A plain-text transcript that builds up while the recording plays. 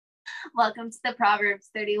Welcome to the Proverbs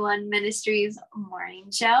 31 Ministries morning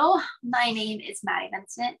show. My name is Maddie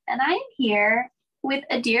Vincent, and I am here with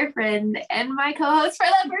a dear friend and my co-host for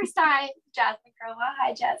the first time, Jasmine Croma.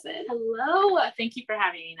 Hi, Jasmine. Hello. Thank you for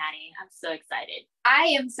having me, Maddie. I'm so excited.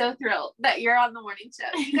 I am so thrilled that you're on the morning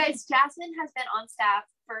show. You guys, Jasmine has been on staff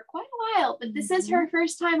for quite a while, but this is her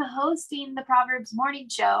first time hosting the Proverbs morning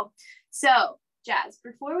show. So, Jazz,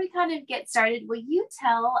 before we kind of get started, will you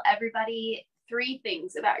tell everybody 3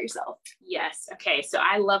 things about yourself? Yes. Okay. So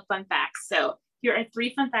I love fun facts. So here are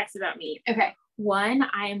 3 fun facts about me. Okay. 1,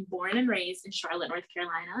 I am born and raised in Charlotte, North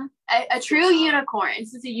Carolina. A true unicorn.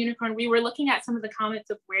 This is a unicorn. We were looking at some of the comments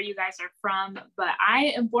of where you guys are from, but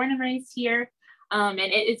I am born and raised here. And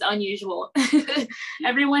it is unusual.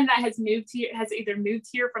 Everyone that has moved here has either moved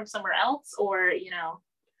here from somewhere else or,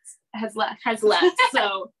 has left.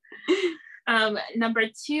 So number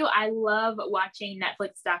 2, I love watching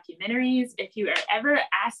Netflix documentaries. If you are ever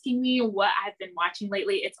asking me what I've been watching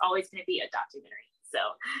lately, it's always going to be a documentary. So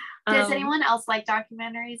does anyone else like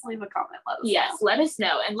documentaries? Leave a comment. Let us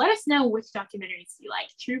know. And let us know which documentaries you like.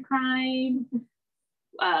 True crime,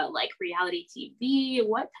 like reality TV,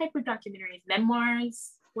 what type of documentaries,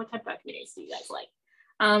 memoirs, what type of documentaries do you guys like?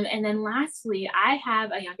 And then lastly, I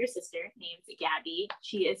have a younger sister named Gabby.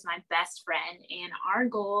 She is my best friend, and our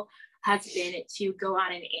goal has been to go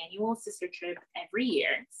on an annual sister trip every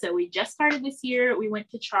year. So we just started this year. We went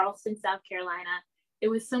to Charleston, South Carolina. It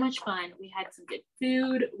was so much fun. We had some good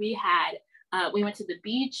food. We went to the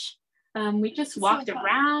beach. We just walked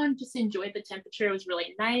around, just enjoyed the temperature. It was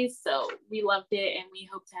really nice. So we loved it, and we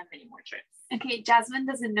hope to have many more trips. Okay, Jasmine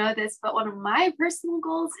doesn't know this, but one of my personal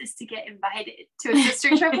goals is to get invited to a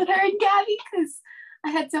sister trip with her and Gabby, because I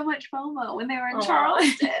had so much FOMO when they were in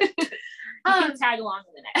Charleston. You can tag along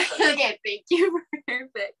in the next one. Okay, thank you.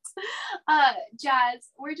 Perfect. Jazz,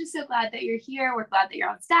 we're just so glad that you're here. We're glad that you're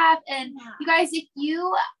on staff. And you guys, if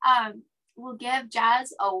you will give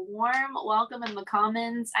Jazz a warm welcome in the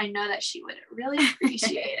comments, I know that she would really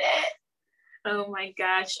appreciate it. Oh my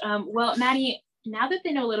gosh. Well, Maddie, now that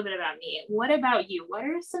they know a little bit about me, what about you? What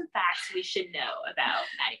are some facts we should know about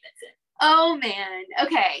Maddie Vincent? Oh man.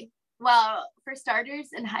 Okay. Well, for starters,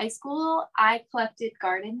 in high school, I collected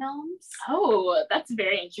garden gnomes. Oh, that's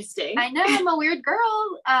very interesting. I know, I'm a weird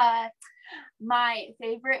girl. My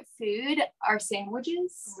favorite food are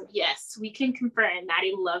sandwiches. Yes, we can confirm.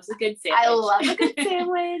 Maddie loves a good sandwich. I love a good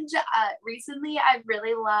sandwich. Recently, I've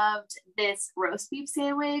really loved this roast beef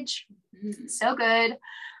sandwich. So good.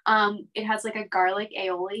 It has like a garlic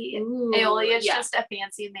aioli. Ooh, aioli is just a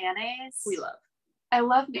fancy mayonnaise. I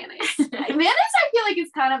love mayonnaise. Mayonnaise, I feel like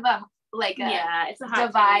it's kind of it's a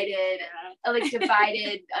divided,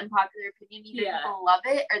 divided unpopular opinion. Either people love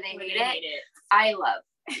it or they hate it. I love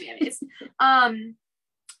mayonnaise. And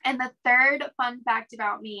the third fun fact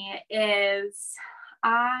about me is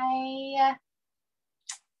I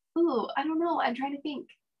don't know. I'm trying to think.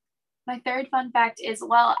 My third fun fact is,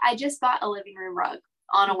 I just bought a living room rug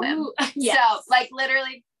on a whim. Yes. So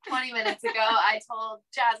literally 20 minutes ago, I told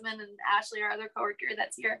Jasmine and Ashley, our other coworker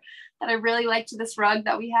that's here, that I really liked this rug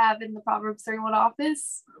that we have in the Proverbs 31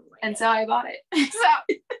 office. And so I bought it. So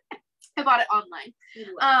I bought it online.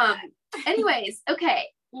 Anyways, okay,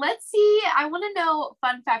 let's see. I want to know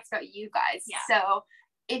fun facts about you guys. Yeah. So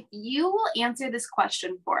if you will answer this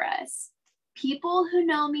question for us, people who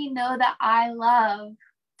know me know that I love ...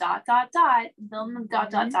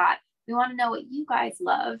 We want to know what you guys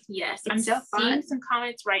love. Yes, I'm seeing some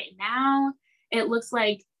comments right now. It looks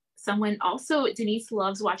like someone also, Denise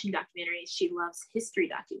loves watching documentaries. She loves history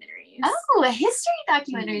documentaries. Oh, history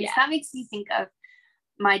documentaries. Yes. That makes me think of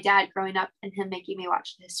my dad growing up and him making me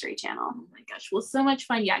watch the History Channel. Oh my gosh. Well, so much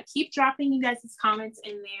fun. Yeah, keep dropping you guys' comments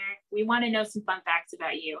in there. We want to know some fun facts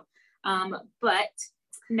about you. But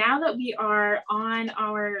now that we are on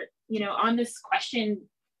our, on this question,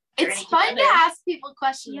 it's fun to ask people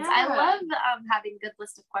questions. Yeah. I love having a good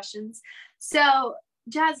list of questions. So,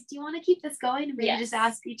 Jazz, do you want to keep this going and maybe just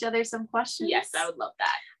ask each other some questions? Yes, I would love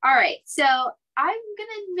that. All right. So I'm going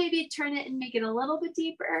to maybe turn it and make it a little bit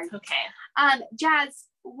deeper. Okay. Jazz,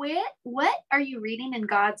 what are you reading in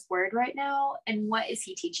God's Word right now, and what is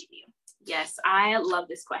He teaching you? Yes, I love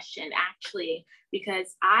this question, actually,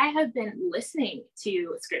 because I have been listening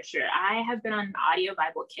to Scripture. I have been on an audio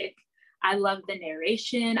Bible kick. I love the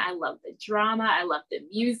narration. I love the drama. I love the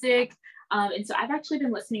music. And so I've actually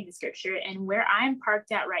been listening to Scripture, and where I'm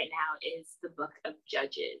parked at right now is the book of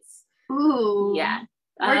Judges. Ooh. Yeah.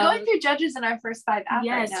 We're going through Judges in our first 5 apps.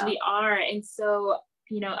 Yes, right now. we are. And so,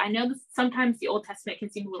 I know sometimes the Old Testament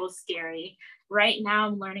can seem a little scary. Right now,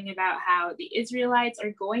 I'm learning about how the Israelites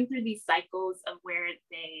are going through these cycles of where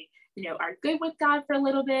they are good with God for a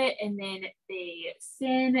little bit, and then they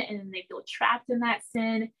sin, and then they feel trapped in that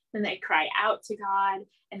sin, then they cry out to God,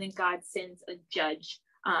 and then God sends a judge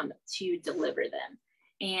to deliver them.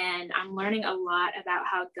 And I'm learning a lot about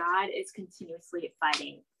how God is continuously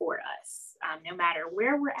fighting for us. No matter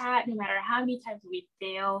where we're at, no matter how many times we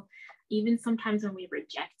fail, even sometimes when we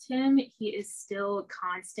reject him, he is still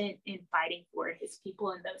constant in fighting for his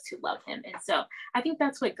people and those who love him. And so I think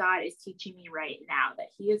that's what God is teaching me right now, that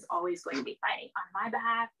he is always going to be fighting on my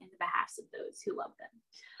behalf and the behalf of those who love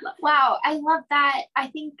him. Wow, I love that. I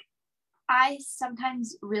think I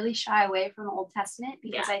sometimes really shy away from the Old Testament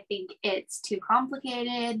because I think it's too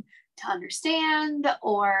complicated to understand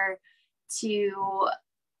or too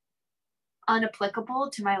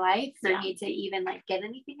unapplicable to my life for me to even get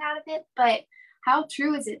anything out of it. But how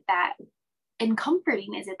true is it that, and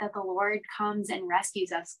comforting is it that the Lord comes and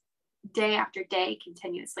rescues us day after day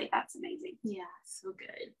continuously? That's amazing. Yeah, so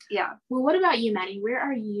good. Yeah. Well, what about you, Maddie? Where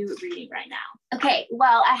are you reading right now? Okay,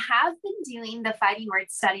 well, I have been doing the Fighting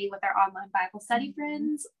Words study with our online Bible study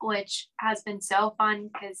friends, which has been so fun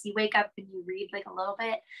because you wake up and you read a little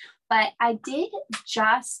bit. But I did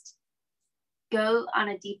just go on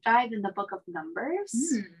a deep dive in the book of Numbers,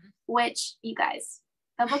 which, you guys,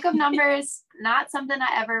 the book of Numbers, not something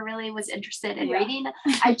I ever really was interested in reading.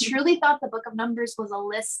 I truly thought the book of Numbers was a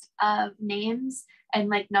list of names and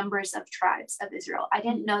numbers of tribes of Israel. I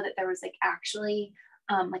didn't know that there was actually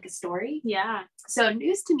a story. Yeah. So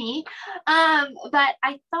news to me. But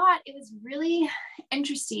I thought it was really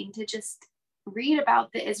interesting to just read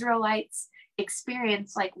about the Israelites'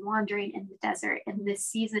 experience wandering in the desert in this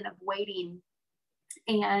season of waiting,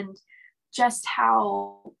 and just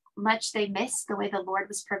how much they missed the way the Lord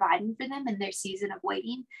was providing for them in their season of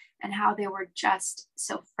waiting, and how they were just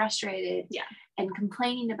so frustrated and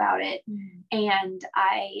complaining about it. And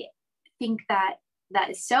I think that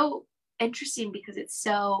is so interesting because it's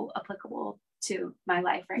so applicable to my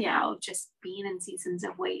life right now, just being in seasons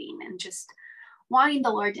of waiting and just wanting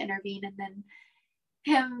the Lord to intervene, and then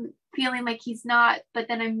him feeling like he's not, but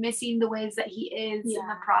then I'm missing the ways that he is in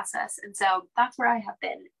the process. And so that's where I have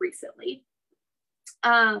been recently.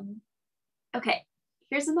 Okay,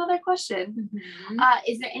 here's another question.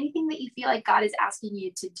 Is there anything that you feel like God is asking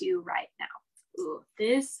you to do right now? Ooh,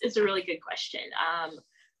 this is a really good question.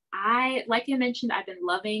 Like I mentioned, I've been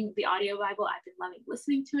loving the audio Bible. I've been loving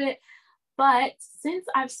listening to it. But since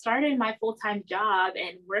I've started my full-time job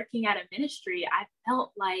and working at a ministry, I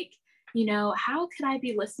felt like, how could I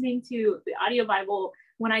be listening to the audio Bible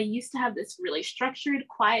when I used to have this really structured,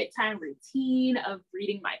 quiet time routine of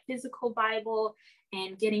reading my physical Bible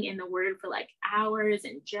and getting in the Word for hours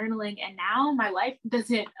and journaling. And now my life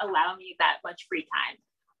doesn't allow me that much free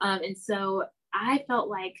time. And so I felt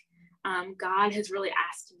like God has really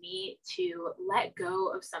asked me to let go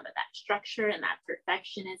of some of that structure and that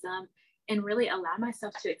perfectionism and really allow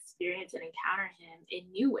myself to experience and encounter him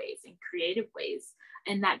in new ways, in creative ways,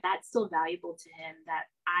 and that's still valuable to him, that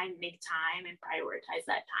I make time and prioritize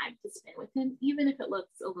that time to spend with him, even if it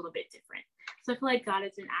looks a little bit different. So I feel like God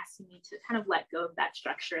has been asking me to kind of let go of that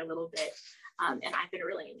structure a little bit, and I've been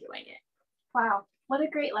really enjoying it. Wow, what a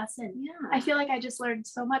great lesson. Yeah. I feel like I just learned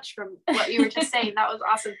so much from what you were just saying. That was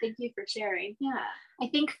awesome. Thank you for sharing. Yeah. I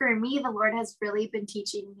think for me, the Lord has really been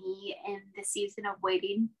teaching me in the season of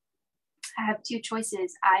waiting. I have two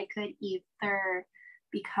choices. I could either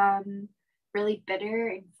become really bitter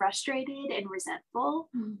and frustrated and resentful,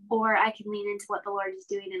 or I can lean into what the Lord is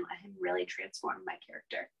doing and let him really transform my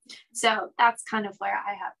character. So that's kind of where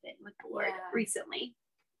I have been with the Lord recently.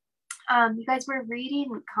 You guys were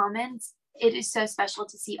reading comments. It is so special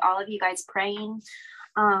to see all of you guys praying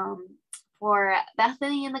for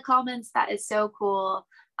Bethany in the comments. That is so cool.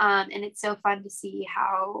 And it's so fun to see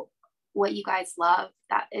what you guys love.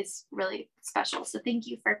 That is really special. So thank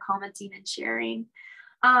you for commenting and sharing.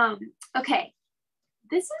 Okay.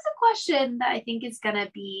 This is a question that I think is going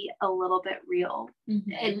to be a little bit real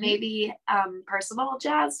and maybe personal,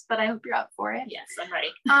 Jazz, but I hope you're up for it. Yes, I'm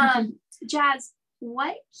ready. Jazz,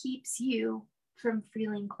 what keeps you from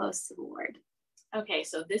feeling close to the Lord? Okay,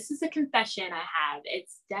 so this is a confession I have.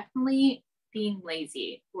 It's definitely being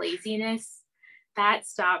lazy. Laziness, that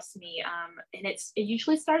stops me. And it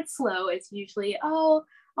usually starts slow. It's usually, I'll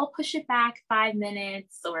push it back 5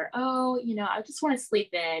 minutes, or, I just want to sleep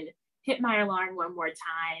in, hit my alarm one more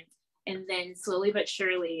time. And then slowly but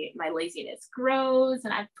surely my laziness grows,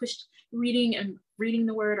 and I've pushed reading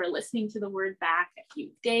the word or listening to the word back a few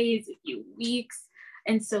days, a few weeks.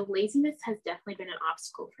 And so laziness has definitely been an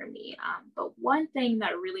obstacle for me. But one thing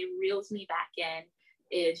that really reels me back in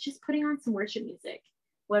is just putting on some worship music.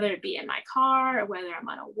 whether it be in my car or whether I'm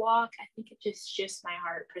on a walk. I think it just shifts my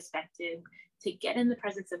heart perspective to get in the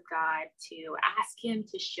presence of God, to ask him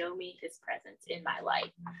to show me his presence in my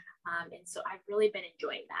life. And so I've really been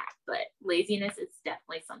enjoying that, but laziness is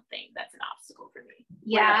definitely something that's an obstacle for me.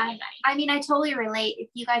 Yeah. I mean, I totally relate. If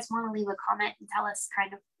you guys want to leave a comment and tell us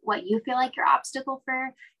kind of what you feel like your obstacle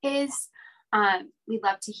for is, we'd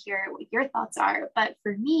love to hear what your thoughts are. But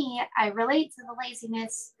for me, I relate to the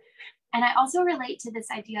laziness. And I also relate to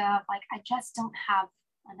this idea of like, I just don't have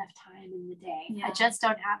enough time in the day. Yeah. I just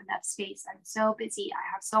don't have enough space. I'm so busy. I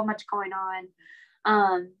have so much going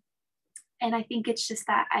on. And I think it's just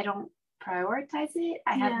that I don't prioritize it.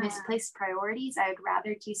 I have misplaced priorities. I would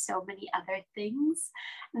rather do so many other things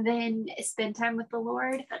than spend time with the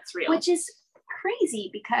Lord. That's real. Which is crazy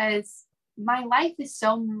because my life is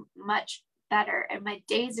so much better and my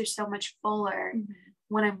days are so much fuller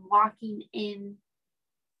when I'm walking in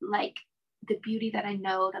like the beauty that I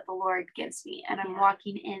know that the Lord gives me, and I'm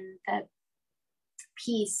walking in the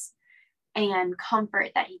peace and comfort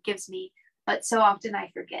that he gives me. But so often I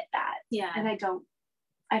forget that. Yeah. And I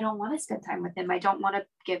don't want to spend time with him. I don't want to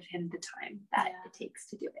give him the time that it takes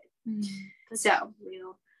to do it. So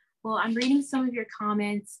real. Well, I'm reading some of your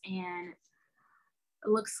comments, and it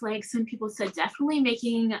looks like some people said definitely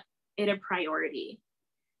making it a priority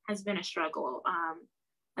has been a struggle.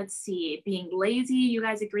 Let's see, being lazy, you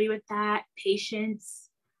guys agree with that? Patience,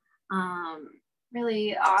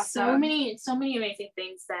 really awesome. So many amazing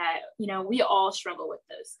things that, you know, we all struggle with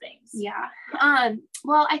those things. Yeah.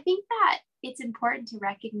 Well, I think that it's important to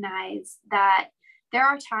recognize that there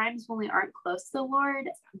are times when we aren't close to the Lord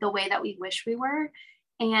the way that we wish we were.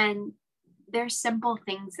 And there's simple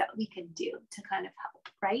things that we can do to kind of help,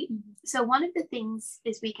 right? So one of the things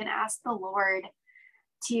is we can ask the Lord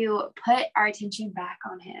to put our attention back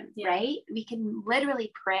on him, right? We can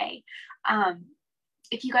literally pray.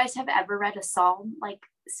 If you guys have ever read a psalm, like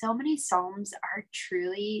so many psalms are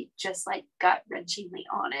truly just like gut-wrenchingly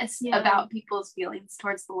honest about people's feelings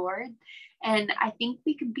towards the Lord. And I think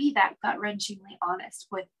we can be that gut-wrenchingly honest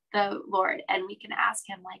with the Lord, and we can ask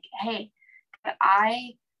him like, hey,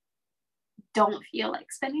 I don't feel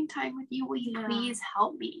like spending time with you. Will you please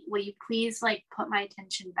help me? Will you please like put my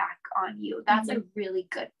attention back on you? That's a really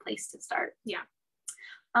good place to start. Yeah.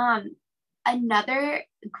 Another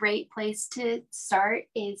great place to start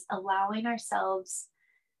is allowing ourselves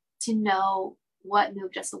to know what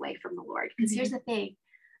moved us away from the Lord. Because here's the thing,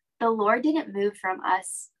 the Lord didn't move from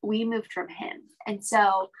us. We moved from him. And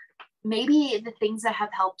so maybe the things that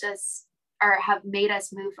have helped us or have made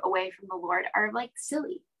us move away from the Lord are like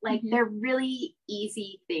silly. Like they're really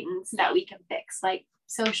easy things that we can fix, like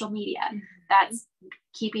social media. That's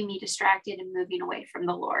keeping me distracted and moving away from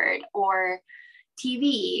the Lord, or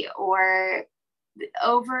TV, or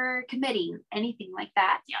over committing, anything like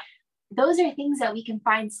that. Yeah. Those are things that we can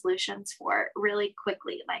find solutions for really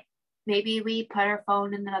quickly. Like maybe we put our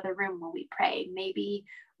phone in another room when we pray. Maybe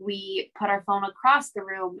we put our phone across the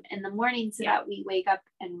room in the morning so that we wake up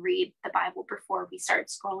and read the Bible before we start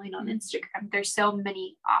scrolling on Instagram. There's so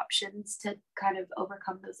many options to kind of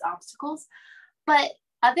overcome those obstacles. But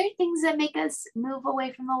other things that make us move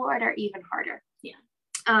away from the Lord are even harder.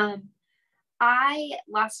 Yeah. I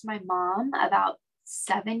lost my mom about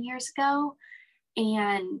 7 years ago,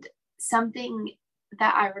 and something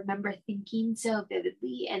that I remember thinking so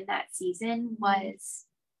vividly in that season was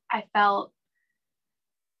I felt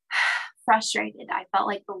frustrated. I felt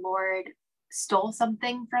like the Lord stole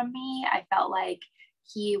something from me. I felt like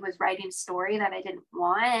he was writing a story that I didn't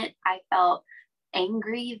want. I felt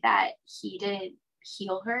angry that he didn't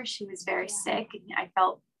heal her. She was very sick, and I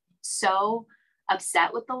felt so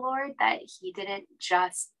upset with the Lord that he didn't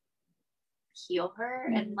just heal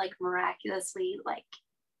her and like miraculously like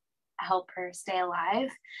help her stay alive.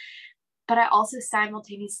 But I also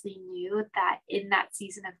simultaneously knew that in that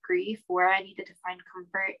season of grief, where I needed to find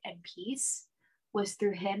comfort and peace was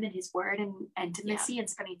through him and his word and intimacy and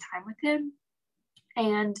spending time with him.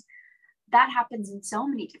 And that happens in so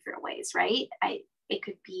many different ways, right? It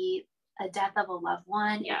could be a death of a loved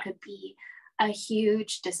one. It could be a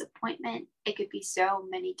huge disappointment. It could be so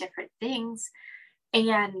many different things.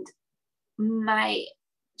 And my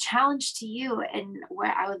challenge to you, and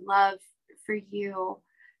what I would love for you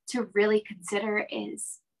to really consider,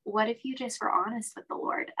 is what if you just were honest with the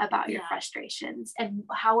Lord about your frustrations, and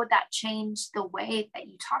how would that change the way that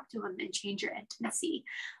you talk to him and change your intimacy?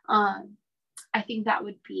 I think that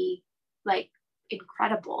would be like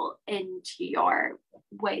incredible into your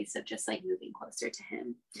ways of just like moving closer to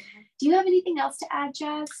him. Do you have anything else to add,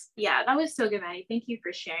 Jazz? Yeah, that was so good, Maddie. Thank you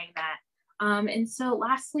for sharing that. And so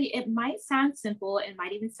lastly, it might sound simple, it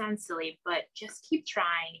might even sound silly, but just keep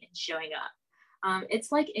trying and showing up.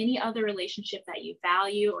 It's like any other relationship that you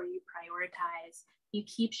value or you prioritize. You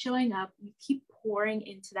keep showing up, you keep pouring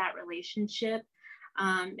into that relationship,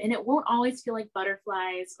 and it won't always feel like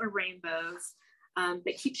butterflies or rainbows,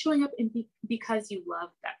 but keep showing up because you love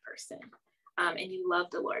that person, and you love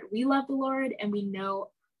the Lord. We love the Lord, and we know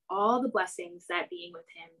all the blessings that being with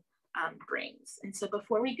him brings. And so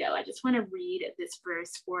before we go, I just want to read this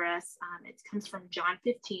verse for us. It comes from John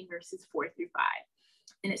 15, verses 4 through 5.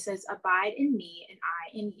 And it says, "Abide in me and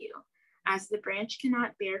I in you. As the branch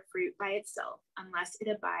cannot bear fruit by itself unless it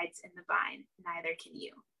abides in the vine, neither can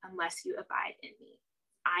you unless you abide in me.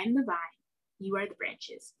 I am the vine, you are the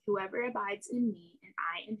branches. Whoever abides in me and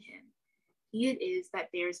I in him, he it is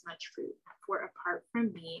that bears much fruit. For apart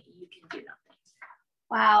from me, you can do nothing."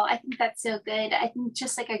 Wow, I think that's so good. I think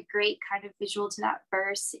just like a great kind of visual to that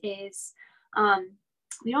verse is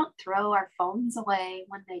we don't throw our phones away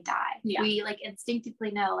when they die. Yeah. We like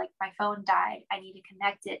instinctively know, like, my phone died, I need to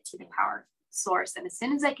connect it to the power source. And as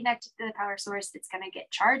soon as I connect it to the power source, it's going to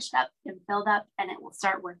get charged up and filled up and it will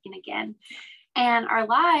start working again. And our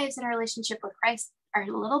lives and our relationship with Christ are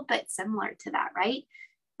a little bit similar to that, right?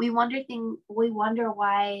 We wonder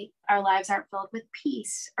why our lives aren't filled with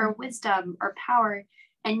peace or wisdom or power.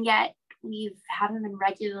 And yet we haven't been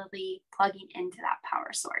regularly plugging into that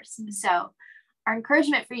power source. Mm-hmm. So our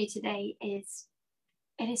encouragement for you today is,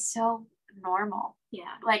 it is so normal.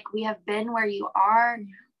 Yeah. Like, we have been where you are.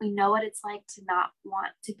 We know what it's like to not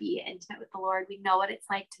want to be intimate with the Lord. We know what it's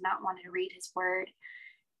like to not want to read his word.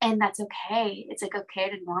 And that's okay. It's like okay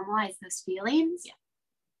to normalize those feelings, yeah,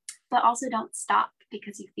 but also don't stop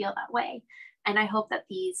because you feel that way. And I hope that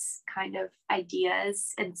these kind of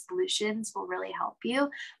ideas and solutions will really help you.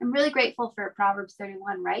 I'm really grateful for Proverbs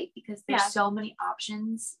 31, right? Because there's so many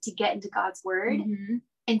options to get into God's word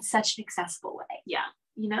in such an accessible way. Yeah.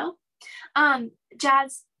 You know?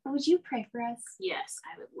 Jazz, would you pray for us? Yes,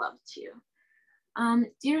 I would love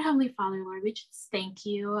to. Dear Heavenly Father, Lord, we just thank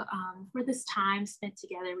you for this time spent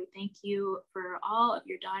together. We thank you for all of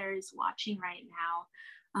your daughters watching right now.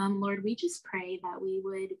 Lord, we just pray that we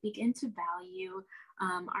would begin to value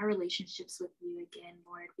our relationships with you again,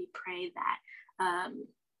 Lord. We pray that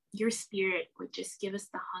your spirit would just give us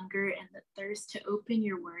the hunger and the thirst to open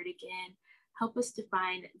your word again. Help us to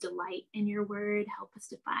find delight in your word. Help us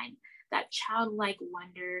to find that childlike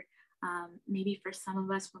wonder. Maybe for some of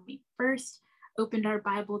us, when we first opened our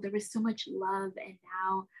Bible, there was so much love, and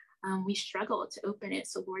now we struggle to open it.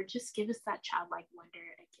 So Lord, just give us that childlike wonder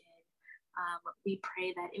again. We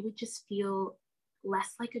pray that it would just feel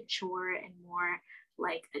less like a chore and more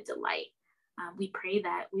like a delight. We pray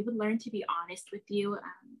that we would learn to be honest with you,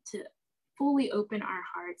 to fully open our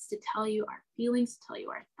hearts, to tell you our feelings, to tell you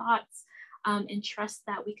our thoughts, and trust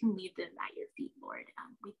that we can leave them at your feet, Lord.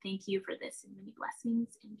 We thank you for this and many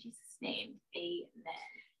blessings. In Jesus' name,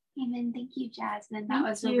 amen. Amen. Thank you, Jasmine. That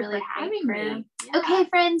was a really great prayer. Yeah. Okay,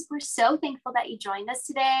 friends, we're so thankful that you joined us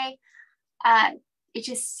today.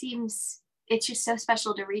 It's just so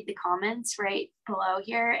special to read the comments right below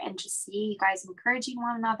here and just see you guys encouraging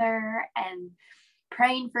one another and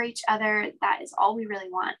praying for each other. That is all we really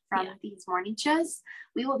want from these morning shows.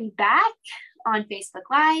 We will be back on Facebook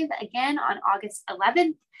Live again on August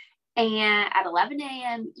 11th and at 11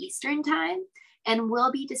 a.m. Eastern time. And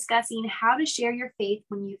we'll be discussing how to share your faith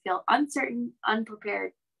when you feel uncertain,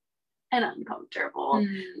 unprepared, and uncomfortable.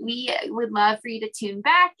 We would love for you to tune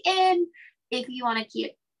back in. If you want to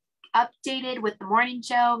keep updated with the morning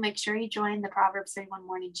show, make sure you join the Proverbs 31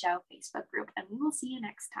 Morning Show Facebook group, and we will see you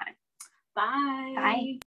next time. Bye. Bye.